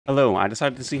Hello, I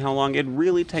decided to see how long it'd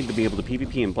really take to be able to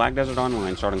PvP in Black Desert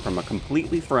Online starting from a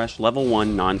completely fresh level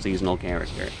 1 non-seasonal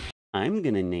character. I'm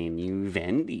gonna name you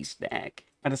Vendy Stack.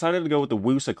 I decided to go with the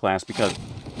Wusa class because...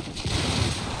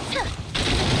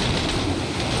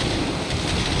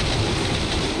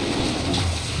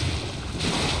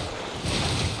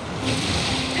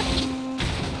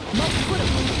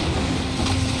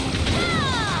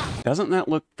 Doesn't that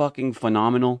look fucking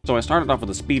phenomenal? So I started off with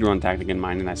a speedrun tactic in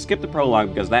mind, and I skipped the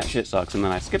prologue because that shit sucks, and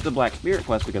then I skipped the Black Spirit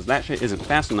quest because that shit isn't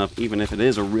fast enough, even if it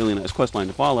is a really nice questline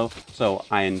to follow. So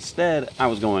I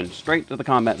was going straight to the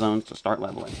combat zones to start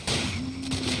leveling.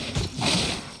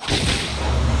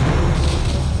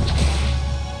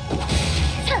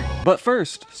 But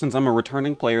first, since I'm a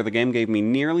returning player, the game gave me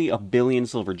nearly 1 billion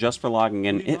silver just for logging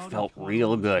in. It felt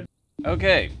real good.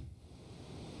 Okay.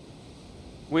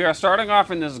 We are starting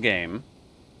off in this game.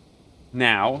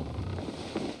 Now.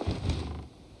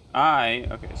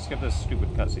 Okay, skip this stupid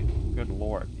cutscene. Good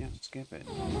lord. Yeah, skip it.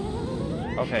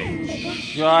 Okay.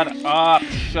 Shut up.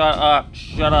 Shut up.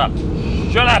 Shut up.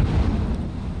 Shut up!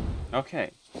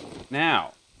 Okay.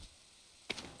 Now.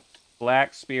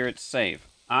 Black Spirit save.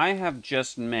 I have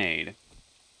just made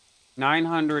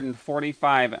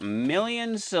 945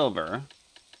 million silver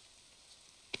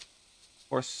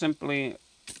for simply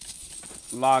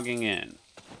logging in.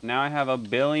 Now I have 1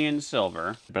 billion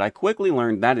silver, but I quickly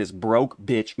learned that is broke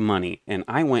bitch money, and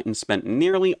I went and spent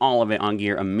nearly all of it on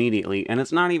gear immediately, and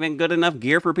it's not even good enough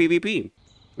gear for PvP.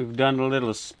 We've done a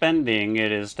little spending.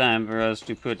 It is time for us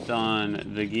to put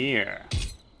on the gear.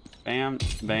 Bam,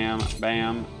 bam,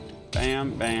 bam.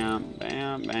 Bam, bam,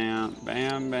 bam, bam,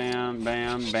 bam, bam,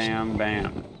 bam, bam,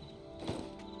 bam.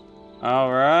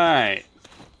 Alright.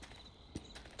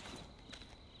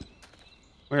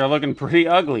 We are looking pretty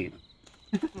ugly.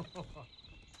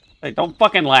 Hey, don't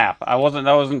fucking laugh. That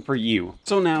wasn't for you.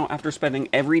 So now, after spending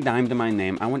every dime to my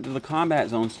name, I went to the combat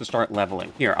zones to start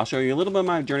leveling. Here, I'll show you a little bit of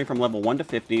my journey from level 1 to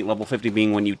 50, level 50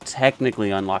 being when you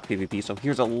technically unlock PvP, so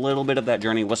here's a little bit of that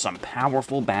journey with some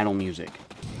powerful battle music.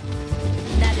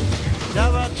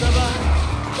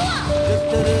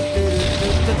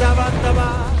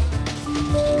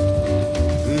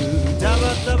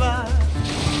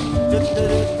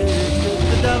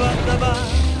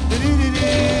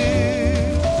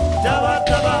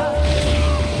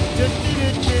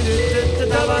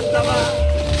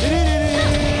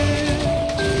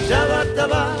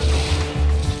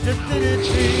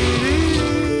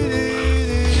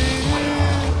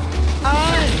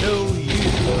 I know you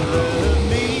love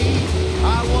me.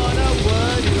 I wanna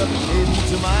word you up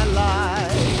into my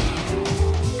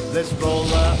life. Let's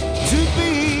roll up to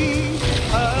be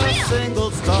a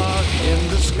single star in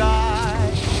the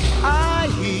sky. I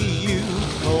hear you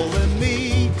calling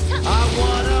me. I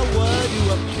wanna word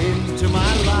you up into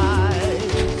my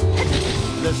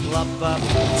life. Let's love up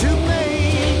to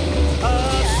make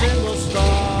a single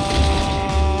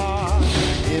star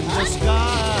in the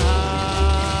sky.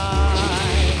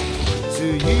 To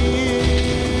you.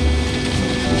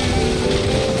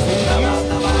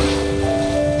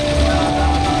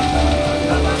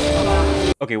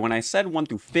 Okay, when I said 1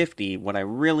 through 50, what I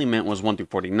really meant was 1 through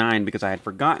 49, because I had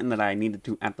forgotten that I needed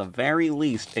to, at the very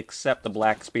least, accept the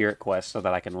Black Spirit quest so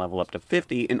that I can level up to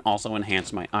 50 and also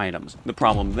enhance my items. The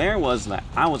problem there was that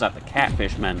I was at the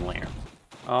Catfish Men lair.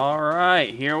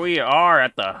 Alright, here we are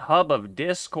at the hub of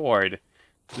Discord.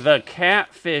 The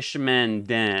Catfish Men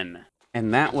Den.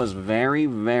 And that was very,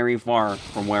 very far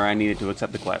from where I needed to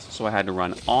accept the quest, so I had to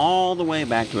run all the way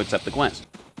back to accept the quest.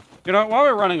 You know, while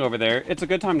we're running over there, it's a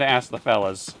good time to ask the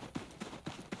fellas.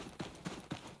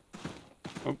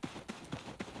 Oh.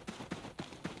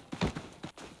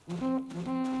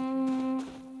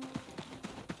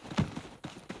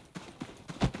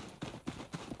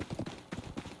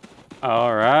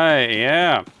 Alright,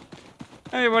 yeah.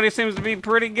 Everybody seems to be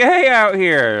pretty gay out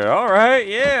here. Alright,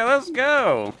 yeah, let's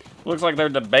go. Looks like they're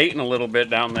debating a little bit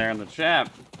down there in the chat.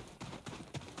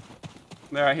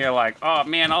 They're out here like, oh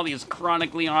man, all these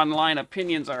chronically online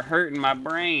opinions are hurting my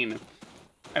brain.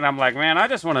 And I'm like, man, I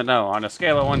just want to know, on a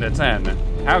scale of 1 to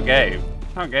 10, how gay?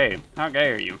 How gay? How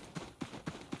gay are you?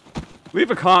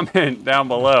 Leave a comment down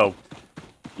below.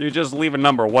 You just leave a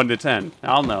number, 1 to 10.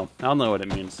 I'll know. I'll know what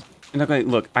it means. And okay,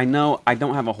 look, I know I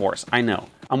don't have a horse. I know.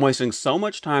 I'm wasting so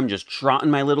much time just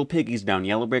trotting my little piggies down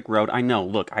Yellow Brick Road. I know.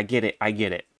 Look, I get it. I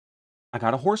get it. I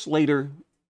got a horse later.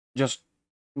 Just,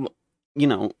 you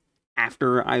know,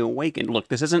 after I awakened. Look,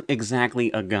 this isn't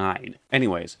exactly a guide.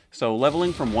 Anyways, so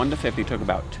leveling from 1 to 50 took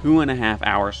about 2.5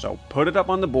 hours, so put it up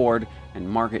on the board and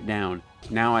mark it down.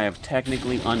 Now I have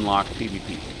technically unlocked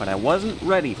PvP, but I wasn't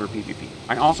ready for PvP.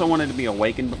 I also wanted to be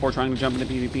awakened before trying to jump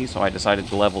into PvP, so I decided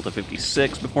to level to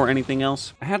 56 before anything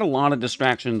else. I had a lot of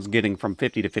distractions getting from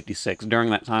 50 to 56. During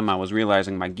that time, I was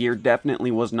realizing my gear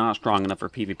definitely was not strong enough for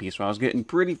PvP, so I was getting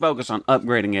pretty focused on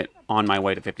upgrading it on my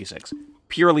way to 56,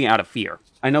 purely out of fear.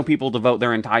 I know people devote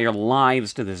their entire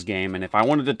lives to this game, and if I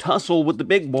wanted to tussle with the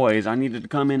big boys, I needed to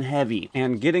come in heavy.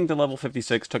 And getting to level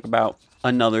 56 took about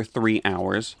another 3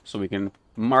 hours, so we can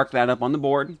mark that up on the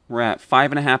board. We're at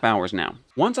 5.5 hours now.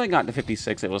 Once I got to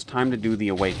 56, it was time to do the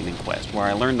Awakening quest, where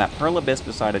I learned that Pearl Abyss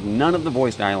decided none of the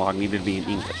voice dialogue needed to be in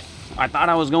English. I thought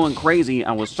I was going crazy.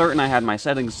 I was certain I had my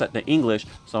settings set to English,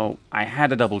 so I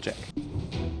had to double check.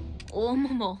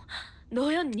 어머머,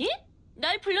 너였니?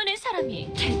 날 불러낸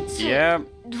사람이 대체 Yeah,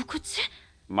 누구지?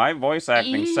 my voice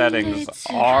acting settings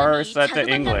are set to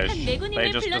English.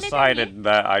 They just decided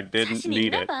that I didn't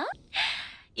need it.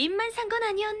 입만 산 건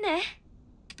아니었네.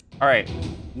 Alright,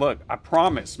 look, I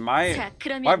promise, my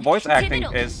voice acting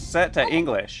is set to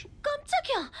English.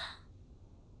 깜짝이야.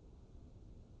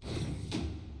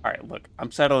 Alright, look,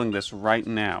 I'm settling this right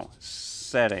now.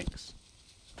 Settings.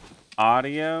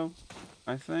 Audio,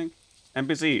 I think.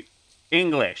 NPC,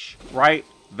 English, right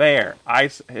there.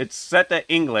 It's set to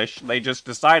English. They just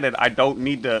decided I don't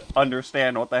need to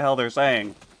understand what the hell they're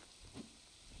saying.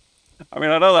 I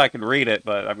mean, I know that I can read it,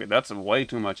 but I mean, that's way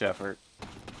too much effort.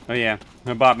 Oh yeah,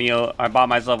 I bought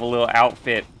myself a little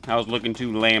outfit. I was looking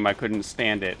too lame, I couldn't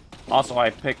stand it. Also, I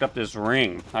picked up this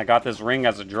ring. I got this ring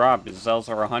as a drop. It sells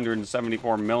for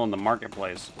 174 mil in the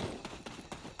marketplace.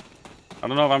 I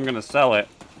don't know if I'm gonna sell it,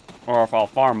 or if I'll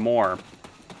farm more,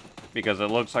 because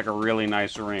it looks like a really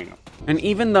nice ring. And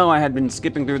even though I had been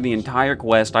skipping through the entire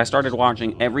quest, I started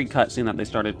watching every cutscene that they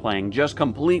started playing, just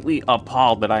completely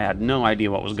appalled that I had no idea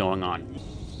what was going on.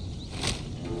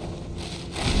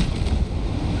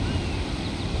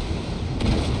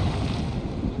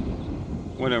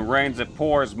 When it rains, it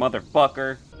pours,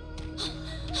 motherfucker.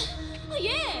 얘,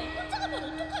 혼자 가면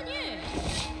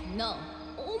어떡하니? 너,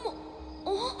 어머,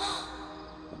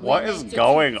 What is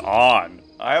going on?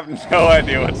 I have no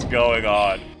idea what's going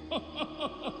on.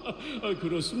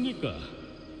 그렇습니까?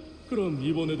 그럼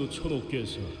이번에도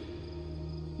천호께서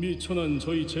미천한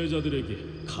저희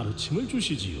제자들에게 가르침을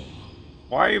주시지요.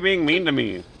 Why are you being mean to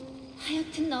me?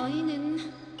 하여튼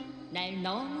너희는 날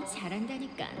너무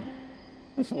잘한다니까.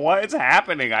 What is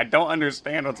happening? I don't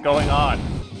understand what's going on.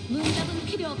 문답은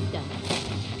필요 없다.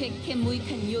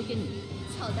 백해무익한 요괴는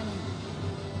처단한다.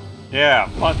 Yeah,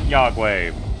 fuck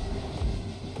Yagway.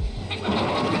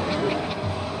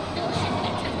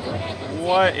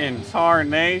 What in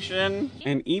tarnation?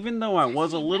 And even though I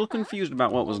was a little confused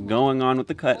about what was going on with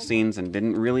the cutscenes and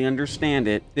didn't really understand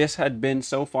it, this had been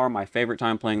so far my favorite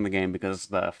time playing the game because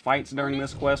the fights during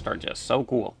this quest are just so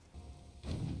cool.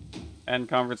 End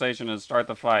conversation and start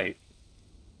the fight.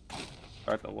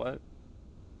 Start the what?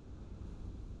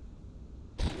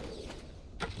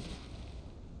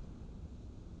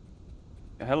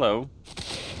 Hello.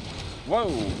 Whoa.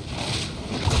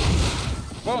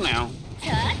 Whoa now.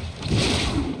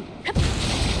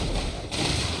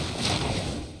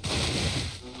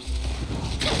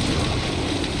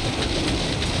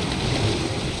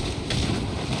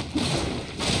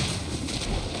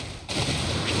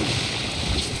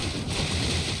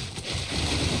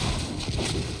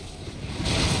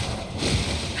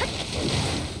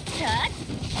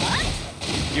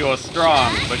 You are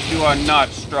strong, but you are not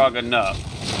strong enough.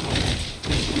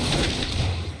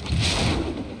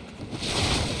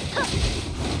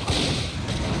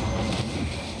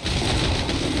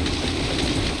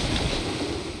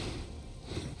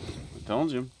 I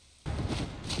told you.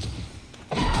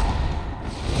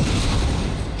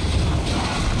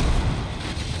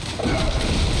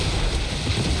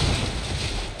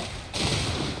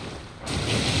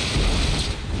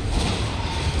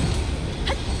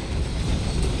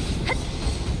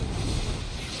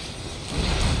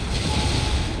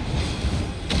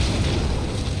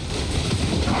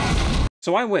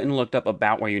 So I went and looked up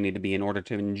about where you need to be in order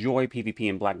to enjoy PvP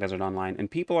in Black Desert Online, and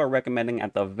people are recommending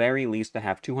at the very least to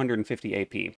have 250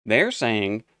 AP. They're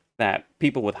saying that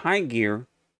people with high gear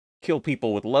kill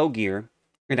people with low gear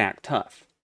and act tough.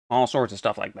 All sorts of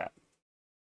stuff like that.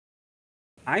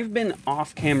 I've been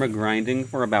off-camera grinding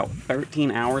for about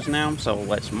 13 hours now, so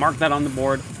let's mark that on the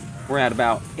board. We're at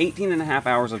about 18.5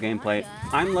 hours of gameplay.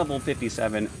 I'm level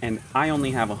 57, and I only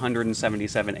have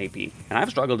 177 AP. And I've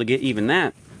struggled to get even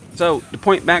that. So, to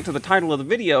point back to the title of the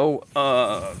video,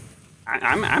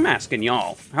 I'm asking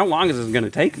y'all, how long is this going to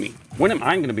take me? When am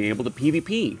I going to be able to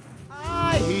PvP?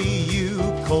 I hear you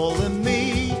calling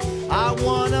me. I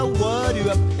wanna word you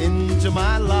up into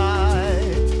my life.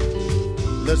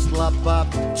 slap up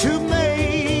to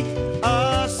make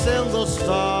a single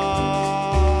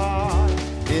star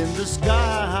in the sky.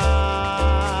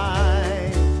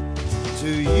 To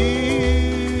you